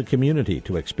 welcoming the community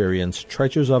to experience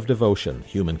Treasures of Devotion,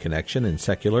 Human Connection in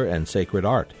Secular and Sacred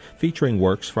Art, featuring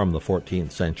works from the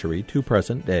 14th century to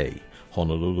present day.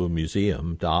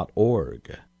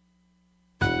 HonoluluMuseum.org.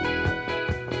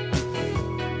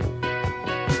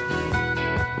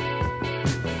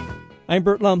 I'm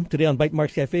Bert Lum. Today on Bite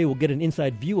Marks Cafe, we'll get an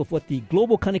inside view of what the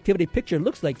global connectivity picture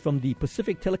looks like from the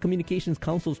Pacific Telecommunications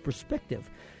Council's perspective.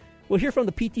 We'll hear from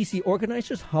the PTC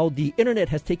organizers how the Internet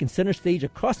has taken center stage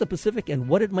across the Pacific and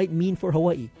what it might mean for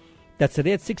Hawaii. That's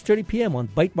today at 6:30 p.m. on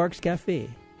Bite Marks Cafe.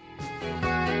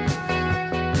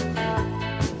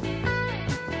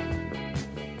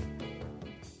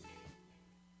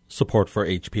 Support for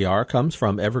HPR comes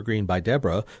from Evergreen by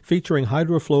Deborah, featuring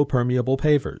HydroFlow permeable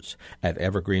pavers. At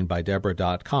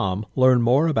evergreenbydeborah.com, learn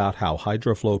more about how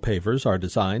HydroFlow pavers are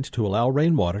designed to allow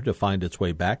rainwater to find its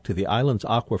way back to the island's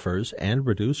aquifers and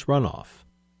reduce runoff.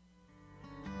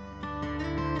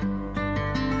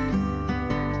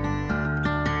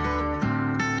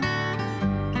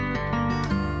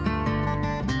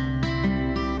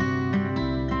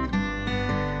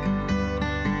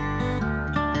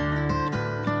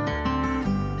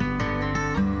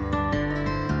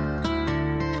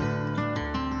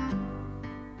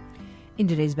 In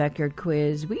today's Backyard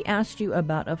Quiz, we asked you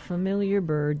about a familiar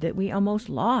bird that we almost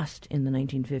lost in the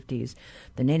 1950s.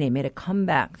 The nene made a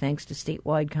comeback thanks to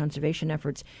statewide conservation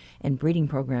efforts and breeding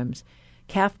programs.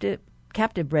 Captive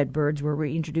bred birds were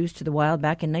reintroduced to the wild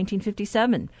back in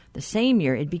 1957. The same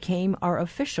year, it became our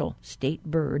official state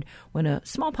bird when a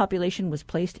small population was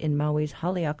placed in Maui's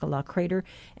Haleakala crater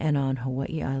and on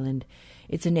Hawaii Island.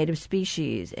 It's a native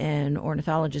species, and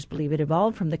ornithologists believe it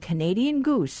evolved from the Canadian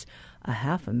goose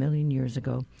 500,000 years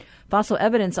ago. Fossil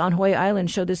evidence on Hawaii Island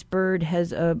show this bird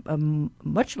has a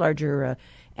much larger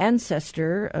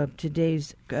ancestor of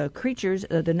today's creatures,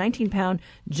 the 19-pound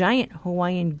giant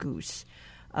Hawaiian goose.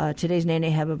 Today's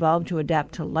nene have evolved to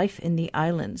adapt to life in the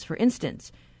islands. For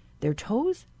instance, their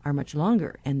toes are much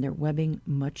longer and their webbing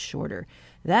much shorter.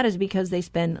 That is because they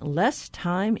spend less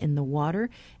time in the water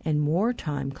and more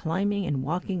time climbing and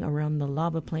walking around the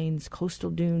lava plains, coastal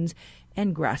dunes,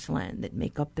 and grassland that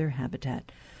make up their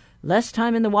habitat. Less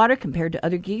time in the water compared to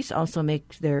other geese also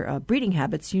makes their breeding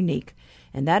habits unique.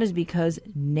 and that is because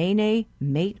nene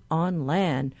mate on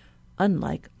land,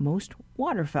 unlike most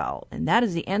waterfowl. And that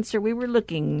is the answer we were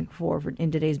looking for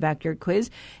in today's Backyard Quiz.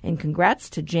 And congrats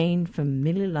to Jane from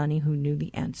Mililani who knew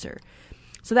the answer.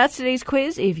 So that's today's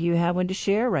quiz. If you have one to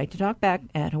share, write to talkback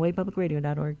at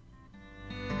hawaiipublicradio.org.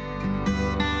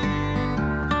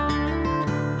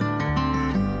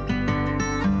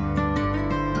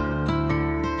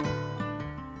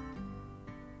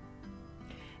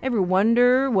 Ever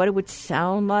wonder what it would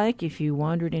sound like if you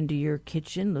wandered into your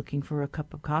kitchen looking for a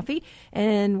cup of coffee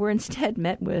and were instead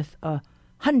met with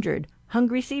 100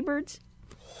 hungry seabirds?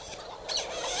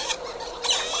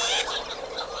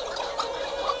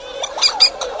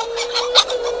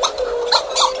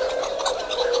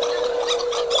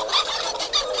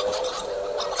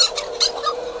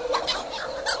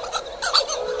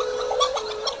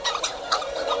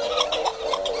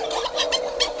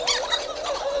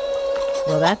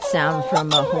 Well, that sound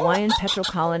from a Hawaiian Petrel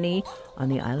colony on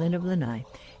the island of Lanai.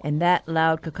 And that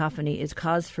loud cacophony is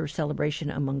cause for celebration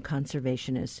among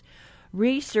conservationists.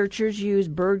 Researchers use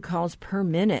bird calls per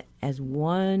minute as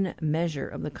one measure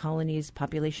of the colony's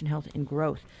population health and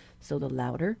growth. So the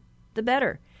louder, the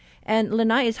better. And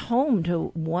Lanai is home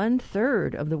to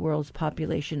 1/3 of the world's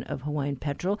population of Hawaiian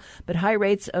petrel, but high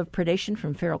rates of predation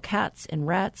from feral cats and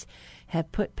rats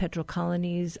have put petrel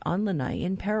colonies on Lanai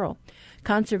in peril.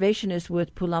 Conservationists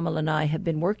with Pūlama Lanaʻi have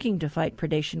been working to fight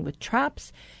predation with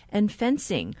traps and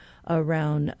fencing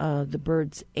around the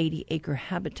bird's 80-acre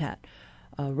habitat.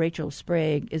 Rachel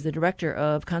Sprague is the director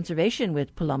of conservation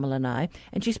with Pūlama Lanaʻi,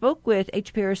 and she spoke with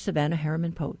HPR's Savannah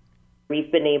Harriman-Pote.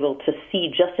 We've been able to see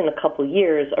just in a couple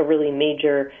years a really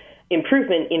major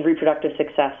improvement in reproductive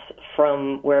success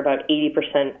from where about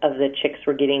 80% of the chicks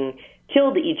were getting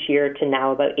killed each year to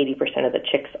now about 80% of the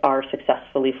chicks are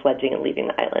successfully fledging and leaving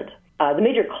the island. The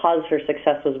major cause for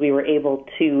success was we were able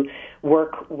to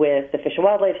work with the Fish and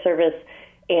Wildlife Service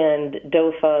and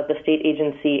DOFA, the state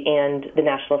agency, and the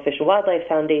National Fish and Wildlife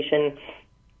Foundation,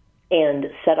 and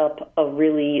set up a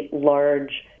really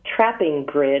large trapping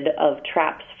grid of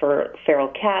traps for feral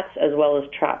cats as well as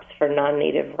traps for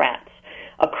non-native rats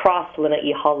across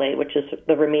Lanaʻi Hale, which is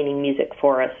the remaining music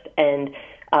forest. And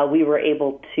we were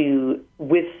able to,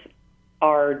 with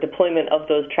our deployment of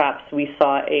those traps, we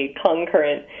saw a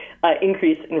concurrent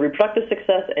increase in reproductive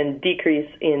success and decrease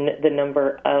in the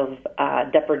number of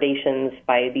depredations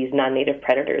by these non-native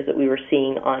predators that we were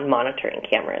seeing on monitoring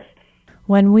cameras.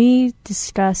 When we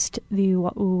discussed the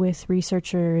ʻUaʻu with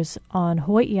researchers on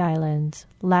Hawaii Island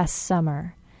last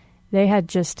summer, they had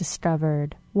just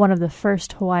discovered one of the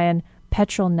first Hawaiian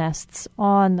petrel nests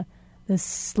on the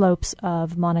slopes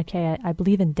of Mauna Kea, I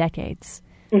believe in decades.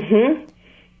 Mm-hmm.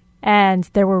 And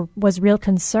there was real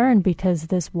concern because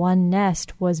this one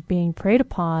nest was being preyed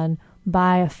upon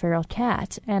by a feral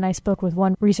cat. And I spoke with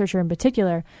one researcher in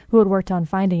particular who had worked on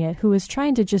finding it, who was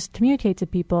trying to just communicate to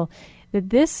people that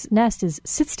this nest is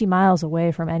 60 miles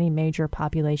away from any major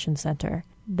population center,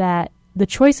 that the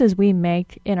choices we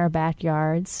make in our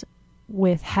backyards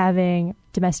with having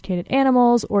domesticated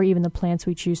animals or even the plants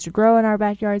we choose to grow in our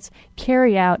backyards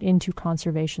carry out into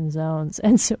conservation zones.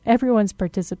 And so everyone's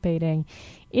participating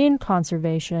in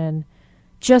conservation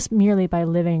just merely by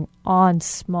living on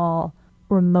small,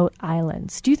 remote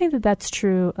islands. Do you think that that's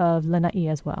true of Lanai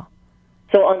as well?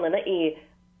 So on Lanai,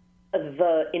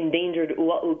 the endangered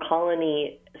ʻUaʻu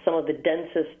colony, some of the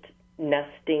densest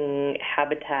nesting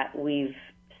habitat we've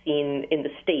seen in the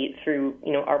state through,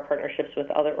 our partnerships with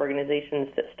other organizations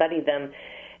that study them,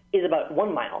 is about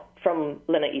 1 mile from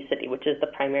Lanai City, which is the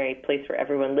primary place where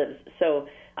everyone lives. So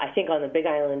I think on the Big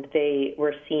Island, they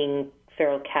were seeing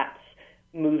feral cats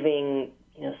moving,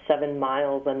 7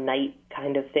 miles a night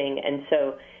kind of thing. And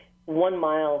so 1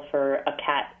 mile for a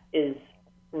cat is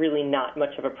really not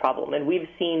much of a problem. And we've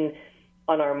seen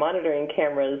on our monitoring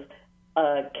cameras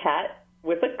a cat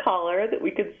with a collar that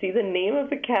we could see the name of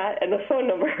the cat and the phone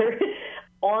number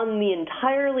on the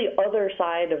entirely other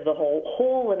side of the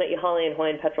whole Lanaʻi Hale and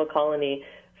Hawaiian Petrel colony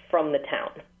from the town.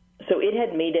 So it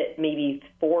had made it maybe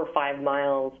 4 or 5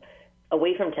 miles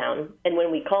away from town. And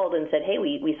when we called and said, hey,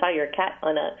 we saw your cat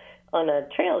on a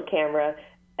trail camera,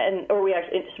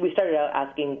 we started out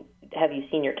asking, have you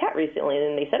seen your cat recently?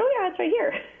 And they said, oh yeah, it's right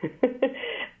here.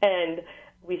 And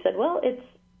we said, well,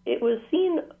 it was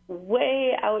seen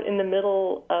way out in the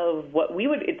middle of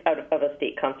it's out of a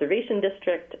state conservation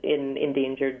district in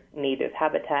endangered native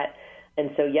habitat.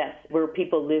 And so yes, where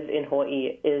people live in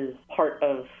Hawaii is part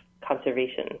of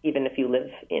conservation, even if you live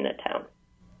in a town.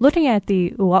 Looking at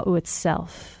the ʻUaʻu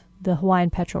itself, the Hawaiian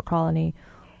Petrel colony,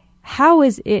 how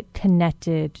is it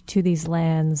connected to these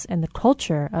lands and the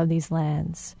culture of these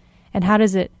lands? And how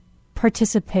does it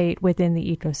participate within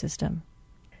the ecosystem?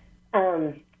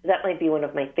 That might be one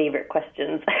of my favorite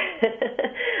questions.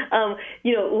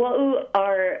 ʻUaʻu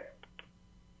are,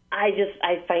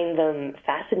 I find them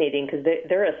fascinating because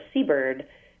they're a seabird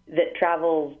that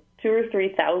travels 2,000 or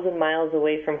 3,000 miles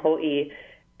away from Hawaii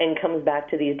and comes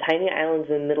back to these tiny islands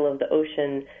in the middle of the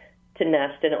ocean to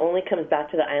nest, and it only comes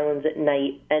back to the islands at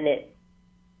night, and it,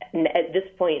 at this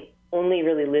point, only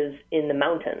really lives in the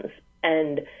mountains.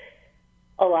 And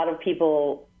a lot of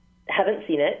people haven't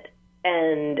seen it,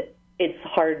 and it's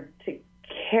hard to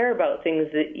care about things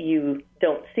that you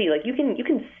don't see. Like you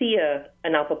can see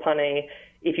an apapane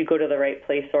if you go to the right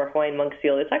place, or a Hawaiian monk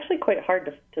seal. It's actually quite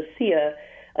hard to see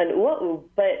an ʻUaʻu,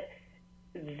 but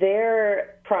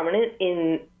they're prominent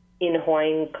in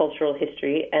Hawaiian cultural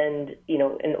history and,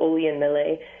 in Oli and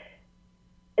Mele.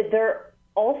 They're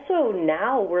also,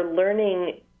 now we're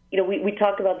learning, we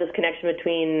talk about this connection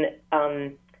between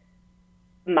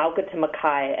Mauka to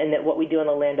Makai, and that what we do on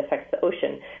the land affects the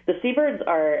ocean. The seabirds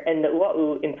are, and the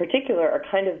ʻUaʻu in particular, are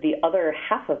kind of the other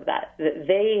half of that.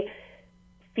 They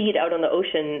feed out on the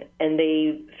ocean, and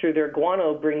they, through their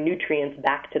guano, bring nutrients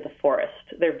back to the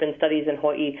forest. There have been studies in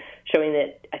Hawaii showing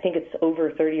that I think it's over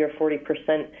 30 or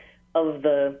 40% of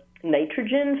the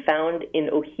nitrogen found in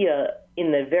ohia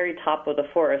in the very top of the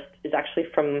forest is actually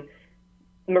from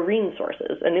marine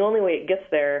sources. And the only way it gets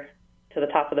there to the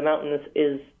top of the mountains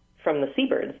is from the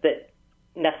seabirds that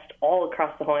nest all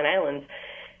across the Hawaiian Islands,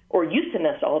 or used to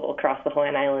nest all across the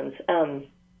Hawaiian Islands.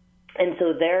 And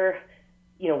so they're,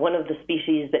 one of the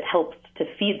species that helped to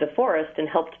feed the forest and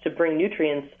helped to bring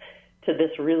nutrients to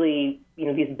this really,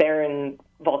 these barren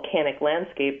volcanic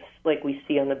landscapes like we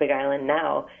see on the Big Island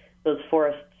now. Those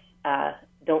forests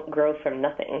don't grow from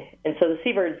nothing. And so the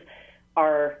seabirds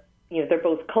are, they're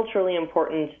both culturally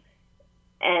important,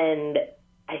 and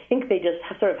I think they just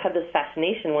sort of have this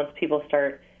fascination once people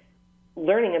start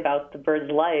learning about the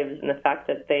birds' lives and the fact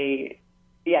that they,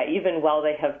 even while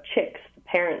they have chicks, the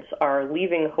parents are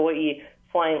leaving Hawaii,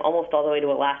 flying almost all the way to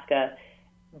Alaska,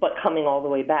 but coming all the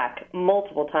way back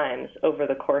multiple times over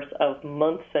the course of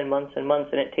months and months and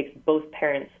months, and it takes both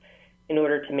parents in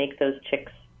order to make those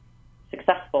chicks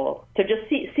successful. So just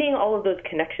seeing all of those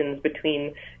connections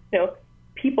between,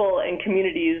 people and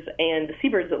communities, and the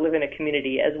seabirds that live in a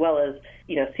community, as well as,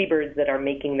 seabirds that are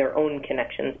making their own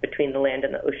connections between the land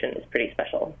and the ocean, is pretty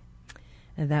special.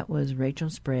 And that was Rachel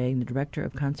Sprague, the Director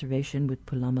of Conservation with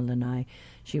Pūlama Lanaʻi.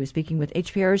 She was speaking with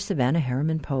HPR's Savannah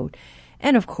Harriman-Pote.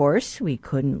 And, of course, we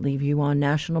couldn't leave you on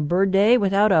National Bird Day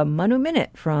without a Manu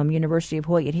Minute from University of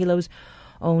Hawaii at Hilo's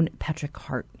own Patrick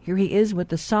Hart. Here he is with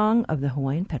the song of the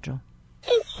Hawaiian Petrel.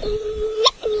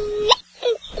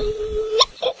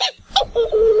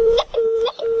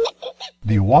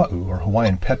 The ʻUaʻu, or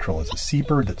Hawaiian petrel, is a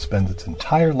seabird that spends its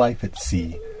entire life at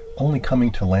sea, only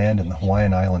coming to land in the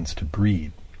Hawaiian Islands to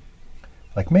breed.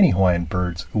 Like many Hawaiian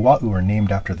birds, ʻUaʻu are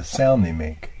named after the sound they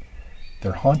make.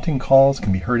 Their haunting calls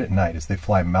can be heard at night as they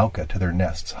fly mauka to their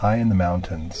nests high in the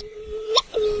mountains.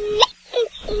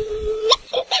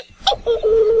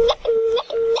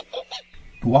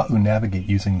 ʻUaʻu navigate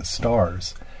using the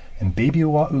stars, and baby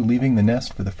ʻUaʻu leaving the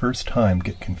nest for the first time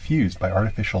get confused by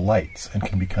artificial lights and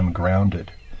can become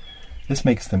grounded. This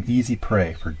makes them easy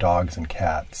prey for dogs and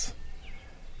cats.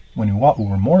 When ʻUaʻu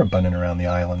were more abundant around the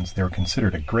islands, they were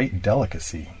considered a great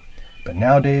delicacy, but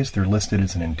nowadays they're listed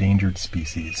as an endangered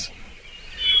species.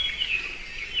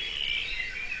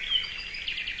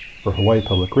 For Hawaii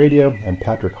Public Radio, I'm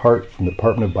Patrick Hart from the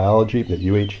Department of Biology at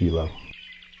UH Hilo.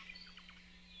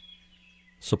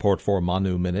 Support for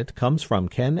Manu Minute comes from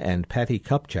Ken and Patty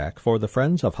Kupchak for the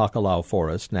Friends of Hakalau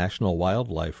Forest National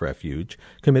Wildlife Refuge,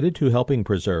 committed to helping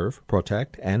preserve,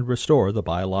 protect, and restore the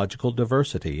biological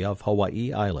diversity of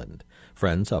Hawaii Island.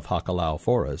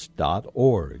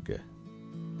 friendsofhakalauforest.org.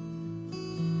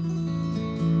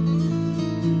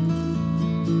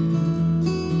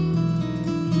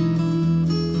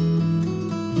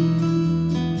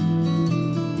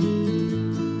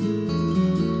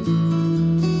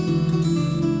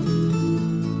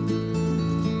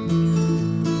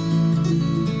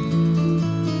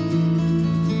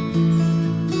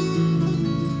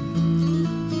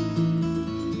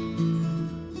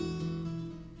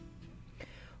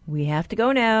 We have to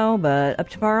go now, but up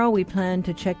tomorrow we plan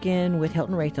to check in with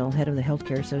Hilton Rathel, head of the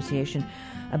Healthcare Association,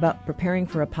 about preparing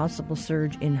for a possible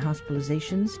surge in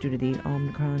hospitalizations due to the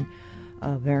Omicron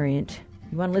variant.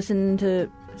 You want to listen to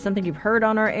something you've heard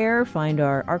on our air? Find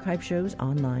our archive shows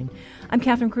online. I'm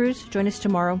Catherine Cruz. Join us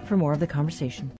tomorrow for more of the conversation.